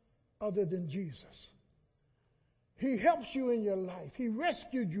other than Jesus. He helps you in your life. He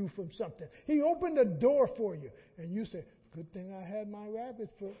rescued you from something. He opened a door for you. And you say, good thing I had my rabbit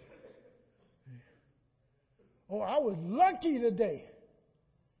foot. Oh, I was lucky today.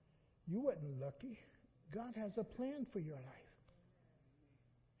 You wasn't lucky. God has a plan for your life.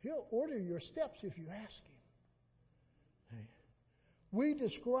 He'll order your steps if you ask him. We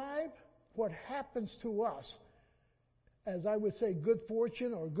describe what happens to us as I would say good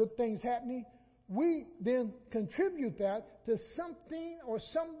fortune or good things happening. We then contribute that to something or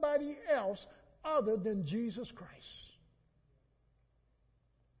somebody else other than Jesus Christ.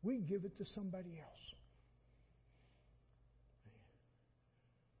 We give it to somebody else.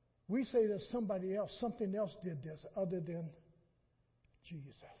 We say to somebody else, something else did this other than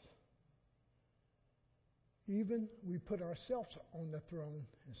Jesus. Even we put ourselves on the throne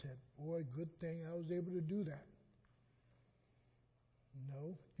and said, boy, good thing I was able to do that.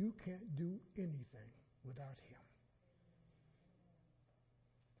 No, you can't do anything without him.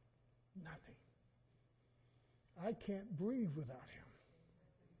 Nothing. I can't breathe without him.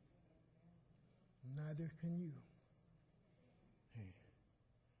 Neither can you. Hey.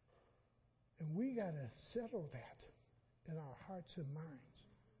 And we got to settle that in our hearts and minds.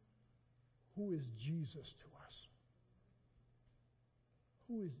 Who is Jesus to us?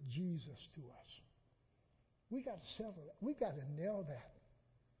 Who is Jesus to us? We got to settle that. We got to nail that.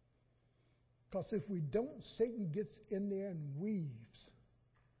 Because if we don't, Satan gets in there and weaves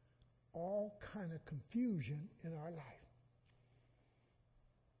all kind of confusion in our life.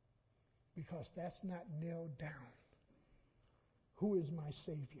 Because that's not nailed down. Who is my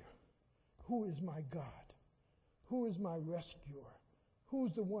Savior? Who is my God? Who is my rescuer? Who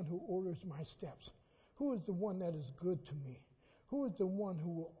is the one who orders my steps? Who is the one that is good to me? Who is the one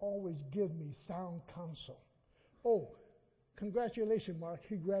who will always give me sound counsel? Oh, congratulations, Mark.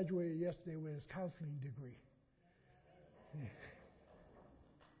 He graduated yesterday with his counseling degree. Yeah.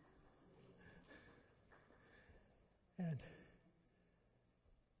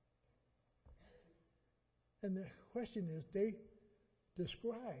 And the question is, they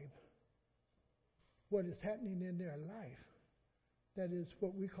describe what is happening in their life. That is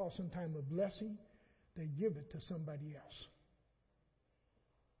what we call sometimes a blessing. They give it to somebody else.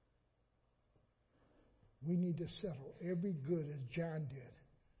 We need to settle every good as John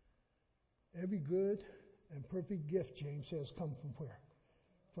did. Every good and perfect gift, James says, come from where?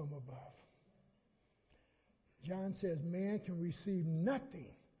 From above. John says man can receive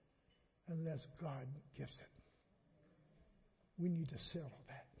nothing unless God gives it. We need to settle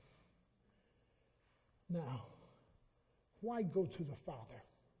that. Now, why go to the Father?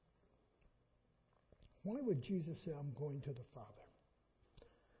 Why would Jesus say, I'm going to the Father?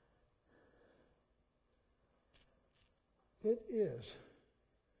 It is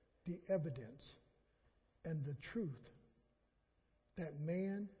the evidence and the truth that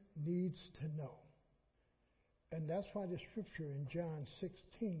man needs to know. And that's why the scripture in John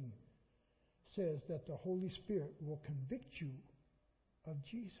 16 says that the Holy Spirit will convict you of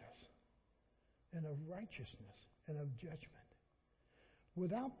Jesus and of righteousness and of judgment.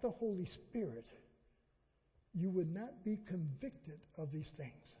 Without the Holy Spirit, you would not be convicted of these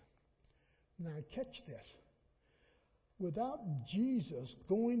things. Now, catch this. Without Jesus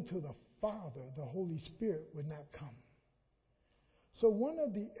going to the Father, the Holy Spirit would not come. So one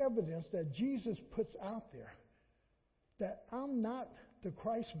of the evidence that Jesus puts out there, that I'm not the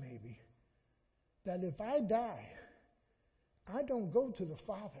Christ maybe, that if I die, I don't go to the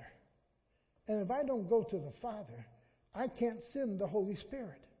Father. And if I don't go to the Father, I can't send the Holy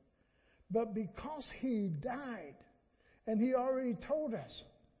Spirit. But because he died, and he already told us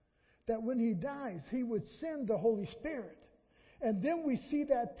that when he dies, he would send the Holy Spirit. And then we see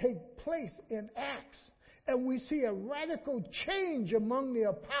that take place in Acts. And we see a radical change among the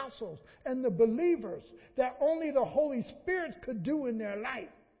apostles and the believers that only the Holy Spirit could do in their life.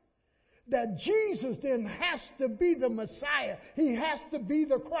 That Jesus then has to be the Messiah. He has to be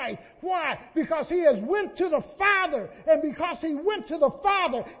the Christ. Why? Because he has went to the Father. And because he went to the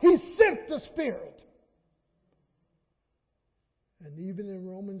Father, he sent the Spirit. And even in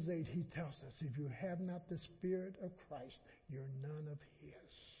Romans 8, he tells us, if you have not the Spirit of Christ, you're none of his.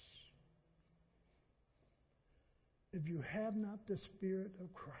 If you have not the Spirit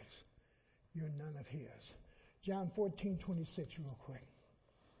of Christ, you're none of his. John 14:26, real quick.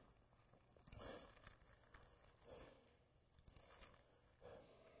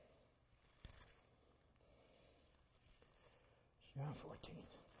 John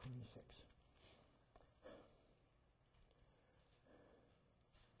 14:26.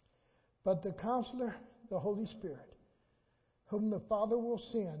 But the Counselor, the Holy Spirit, whom the Father will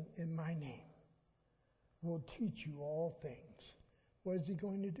send in my name, will teach you all things. What is he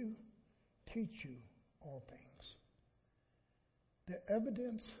going to do? Teach you all things. The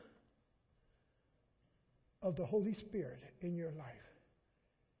evidence of the Holy Spirit in your life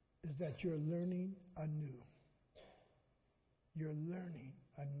is that you're learning anew. You're learning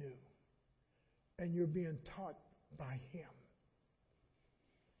anew. And you're being taught by him.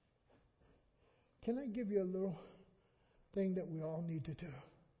 Can I give you a little thing that we all need to do?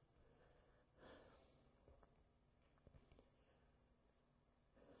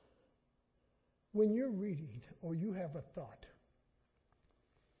 When you're reading or you have a thought,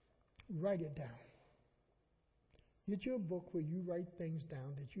 write it down. Get you a book where you write things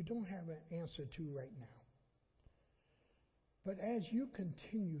down that you don't have an answer to right now. But as you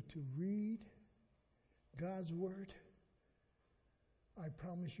continue to read God's Word, I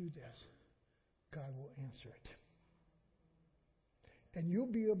promise you this, God will answer it. And you'll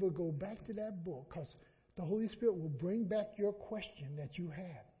be able to go back to that book because the Holy Spirit will bring back your question that you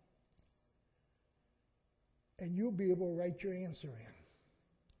had. And you'll be able to write your answer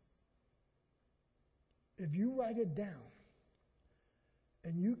in. If you write it down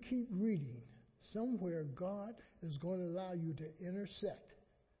and you keep reading, somewhere God is going to allow you to intersect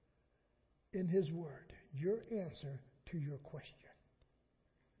in his Word your answer to your question.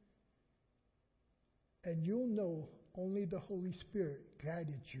 And you'll know only the Holy Spirit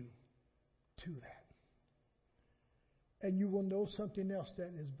guided you to that. And you will know something else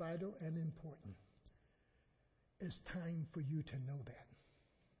that is vital and important. It's time for you to know that.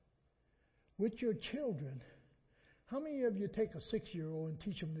 With your children, how many of you take a 6-year-old and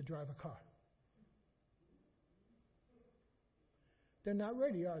teach them to drive a car? They're not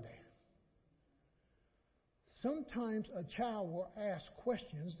ready, are they? Sometimes a child will ask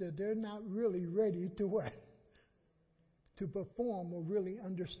questions that they're not really ready to what? To perform or really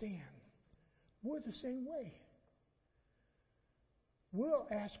understand. We're the same way. We'll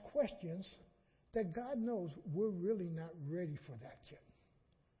ask questions that God knows we're really not ready for that yet.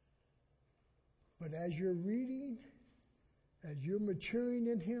 But as you're reading, as you're maturing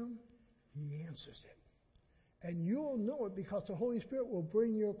in Him, He answers it. And you'll know it because the Holy Spirit will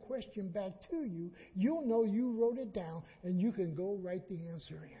bring your question back to you. You'll know you wrote it down, and you can go write the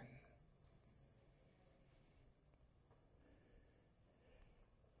answer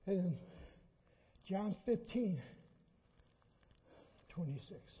in. And John 15:26,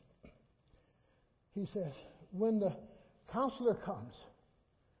 He says, when the Counselor comes,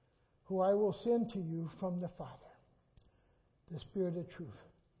 who I will send to you from the Father, the Spirit of truth,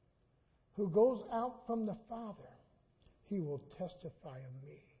 who goes out from the Father, He will testify of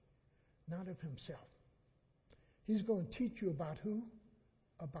me, not of Himself. He's going to teach you about who?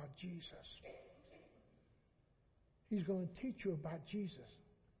 About Jesus. He's going to teach you about Jesus.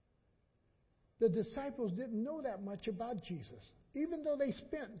 The disciples didn't know that much about Jesus, even though they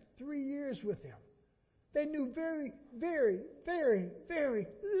spent 3 years with Him. They knew very, very, very, very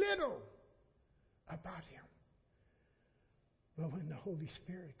little about Him. But when the Holy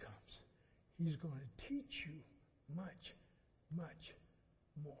Spirit comes, He's going to teach you much, much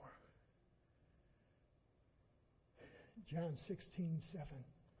more. John 16:7.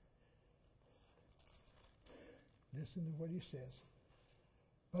 Listen to what He says.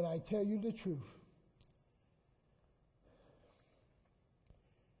 But I tell you the truth.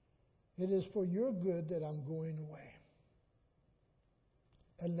 It is for your good that I'm going away.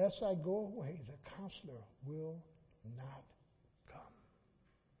 Unless I go away, the Counselor will not come.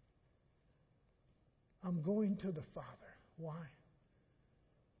 I'm going to the Father. Why?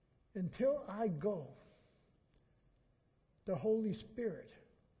 Until I go, the Holy Spirit,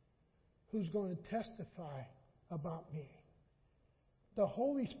 who's going to testify about me, the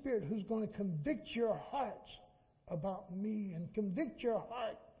Holy Spirit who's going to convict your hearts about me and convict your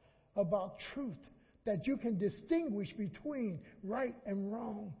heart about truth, that you can distinguish between right and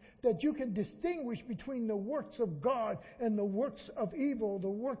wrong, that you can distinguish between the works of God and the works of evil, the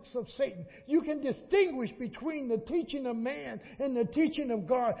works of Satan. You can distinguish between the teaching of man and the teaching of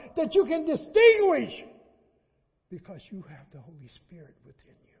God, that you can distinguish because you have the Holy Spirit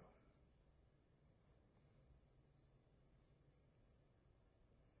within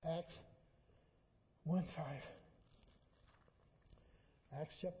you. Acts 1:5.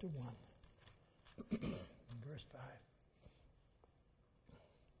 Acts chapter 1, verse 5.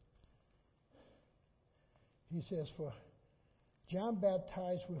 He says, for John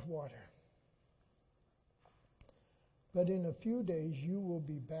baptized with water, but in a few days you will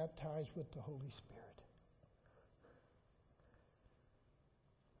be baptized with the Holy Spirit.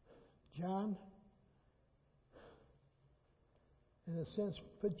 John, in a sense,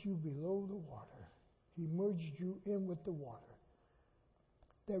 put you below the water. He merged you in with the water.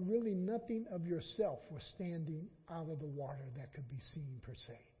 That really nothing of yourself was standing out of the water that could be seen per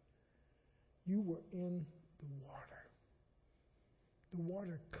se. You were in the water. The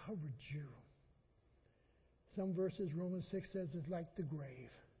water covered you. Some verses, Romans 6 says, it's like the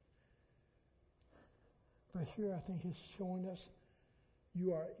grave. But here I think it's showing us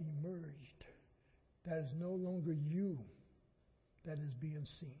you are emerged. That is no longer you that is being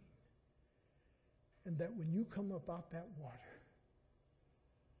seen. And that when you come up out that water,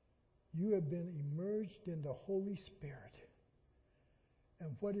 you have been immersed in the Holy Spirit.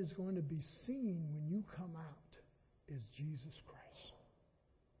 And what is going to be seen when you come out is Jesus Christ.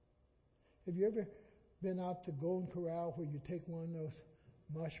 Have you ever been out to Golden Corral where you take one of those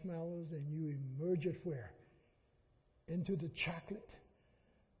marshmallows and you immerse it where? Into the chocolate.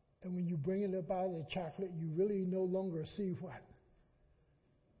 And when you bring it up out of the chocolate, you really no longer see what?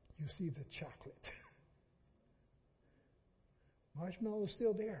 You see the chocolate. Marshmallow is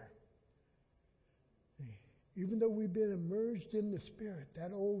still there. Even though we've been immersed in the Spirit,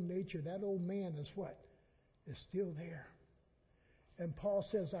 that old nature, that old man is what? Is still there. And Paul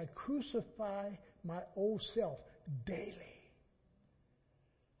says, I crucify my old self daily.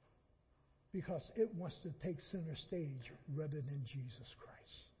 Because it wants to take center stage rather than Jesus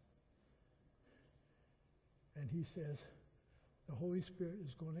Christ. And he says, the Holy Spirit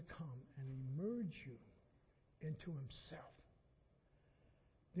is going to come and emerge you into Himself.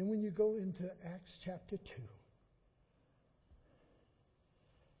 Then when you go into Acts chapter 2,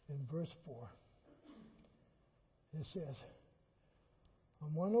 in verse 4, it says,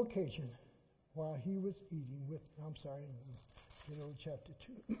 on one occasion, while he was eating with, chapter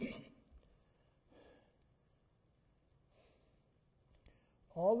 2.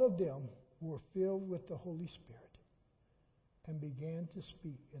 all of them were filled with the Holy Spirit and began to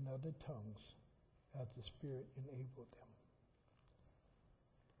speak in other tongues as the Spirit enabled them.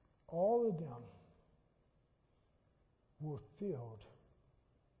 All of them were filled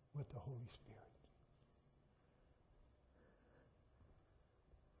with the Holy Spirit.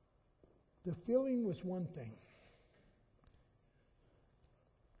 The filling was one thing.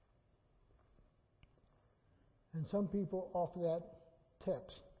 And some people offer that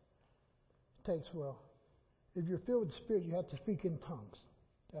text, well, if you're filled with the Spirit, you have to speak in tongues.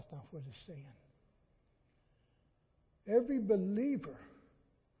 That's not what it's saying. Every believer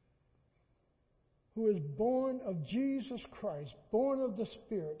who is born of Jesus Christ, born of the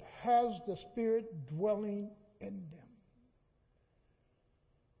Spirit, has the Spirit dwelling in them.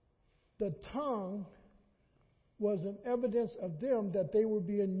 The tongue was an evidence of them that they were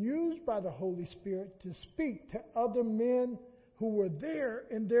being used by the Holy Spirit to speak to other men who were there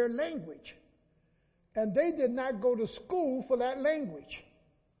in their language. And they did not go to school for that language.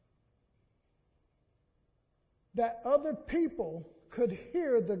 That other people could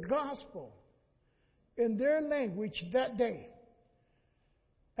hear the gospel in their language that day.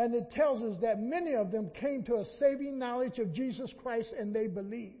 And it tells us that many of them came to a saving knowledge of Jesus Christ and they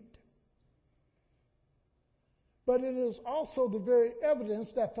believed. But it is also the very evidence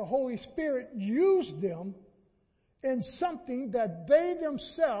that the Holy Spirit used them in something that they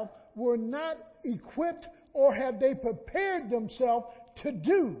themselves were not equipped or have they prepared themselves to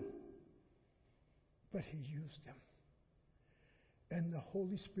do. But He used them. And the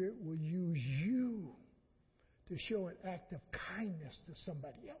Holy Spirit will use you to show an act of kindness to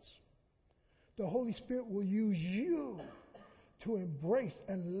somebody else. The Holy Spirit will use you to embrace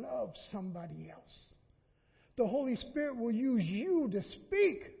and love somebody else. The Holy Spirit will use you to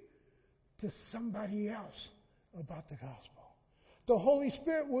speak to somebody else about the gospel. The Holy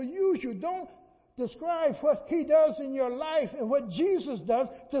Spirit will use you. Don't describe what He does in your life and what Jesus does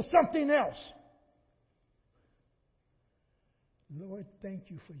to something else. Lord, thank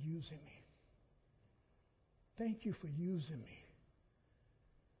you for using me. Thank you for using me.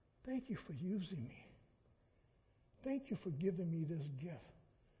 Thank you for using me. Thank you for giving me this gift.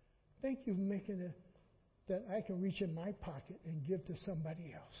 Thank you for making it that I can reach in my pocket and give to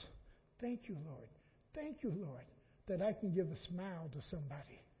somebody else. Thank you, Lord. Thank you, Lord, that I can give a smile to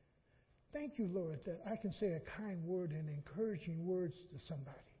somebody. Thank you, Lord, that I can say a kind word and encouraging words to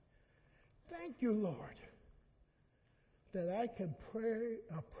somebody. Thank you, Lord, that I can pray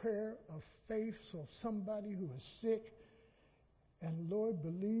a prayer of faith so somebody who is sick, and Lord,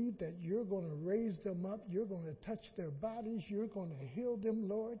 believe that you're going to raise them up, you're going to touch their bodies, you're going to heal them,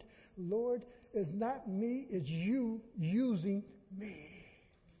 Lord. Lord, it's not me, it's you using me.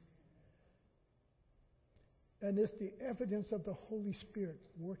 And it's the evidence of the Holy Spirit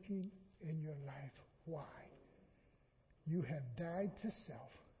working in your life. Why? You have died to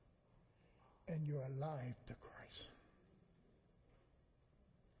self and you're alive to Christ.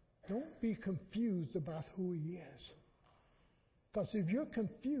 Don't be confused about who He is. Because if you're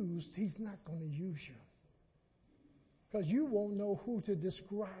confused, He's not going to use you. Because you won't know who to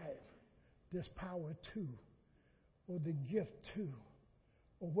describe this power to, or the gift to,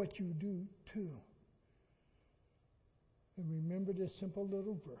 or what you do to. And remember this simple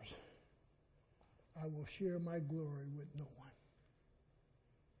little verse. I will share my glory with no one.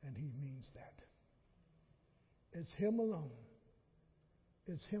 And He means that. It's Him alone.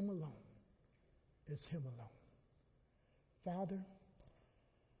 It's Him alone. It's Him alone. Father,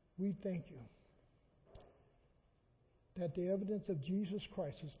 we thank you that the evidence of Jesus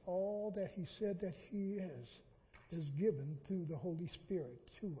Christ is all that He said that He is given through the Holy Spirit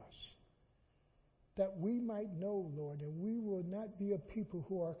to us. That we might know, Lord, and we will not be a people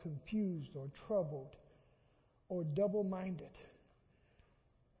who are confused or troubled or double-minded.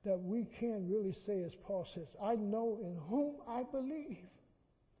 That we can really say, as Paul says, I know in whom I believe.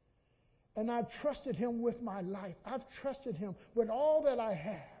 And I've trusted Him with my life. I've trusted Him with all that I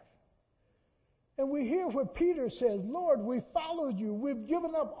have. And we hear what Peter says, Lord, we followed you. We've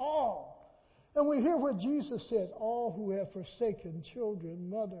given up all. And we hear what Jesus says, all who have forsaken children,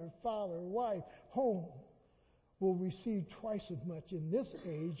 mother, father, wife, home, will receive twice as much in this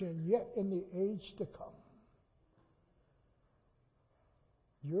age and yet in the age to come.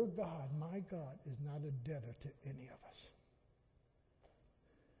 Your God, my God, is not a debtor to any of us.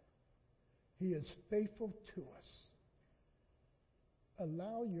 He is faithful to us.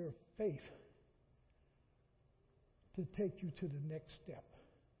 Allow your faith to take you to the next step.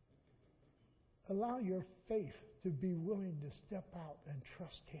 Allow your faith to be willing to step out and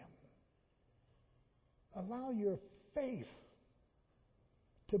trust Him. Allow your faith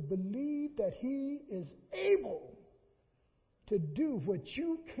to believe that He is able to do what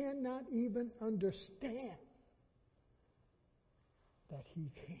you cannot even understand that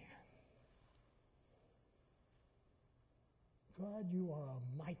He can. God, you are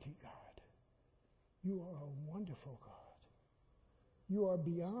a mighty God. You are a wonderful God. You are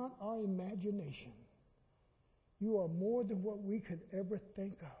beyond our imagination. You are more than what we could ever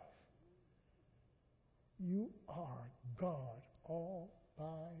think of. You are God all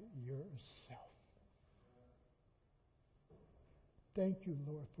by yourself. Thank you,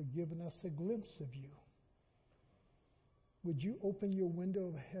 Lord, for giving us a glimpse of you. Would you open your window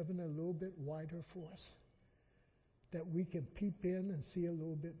of heaven a little bit wider for us, that we can peep in and see a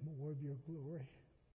little bit more of your glory?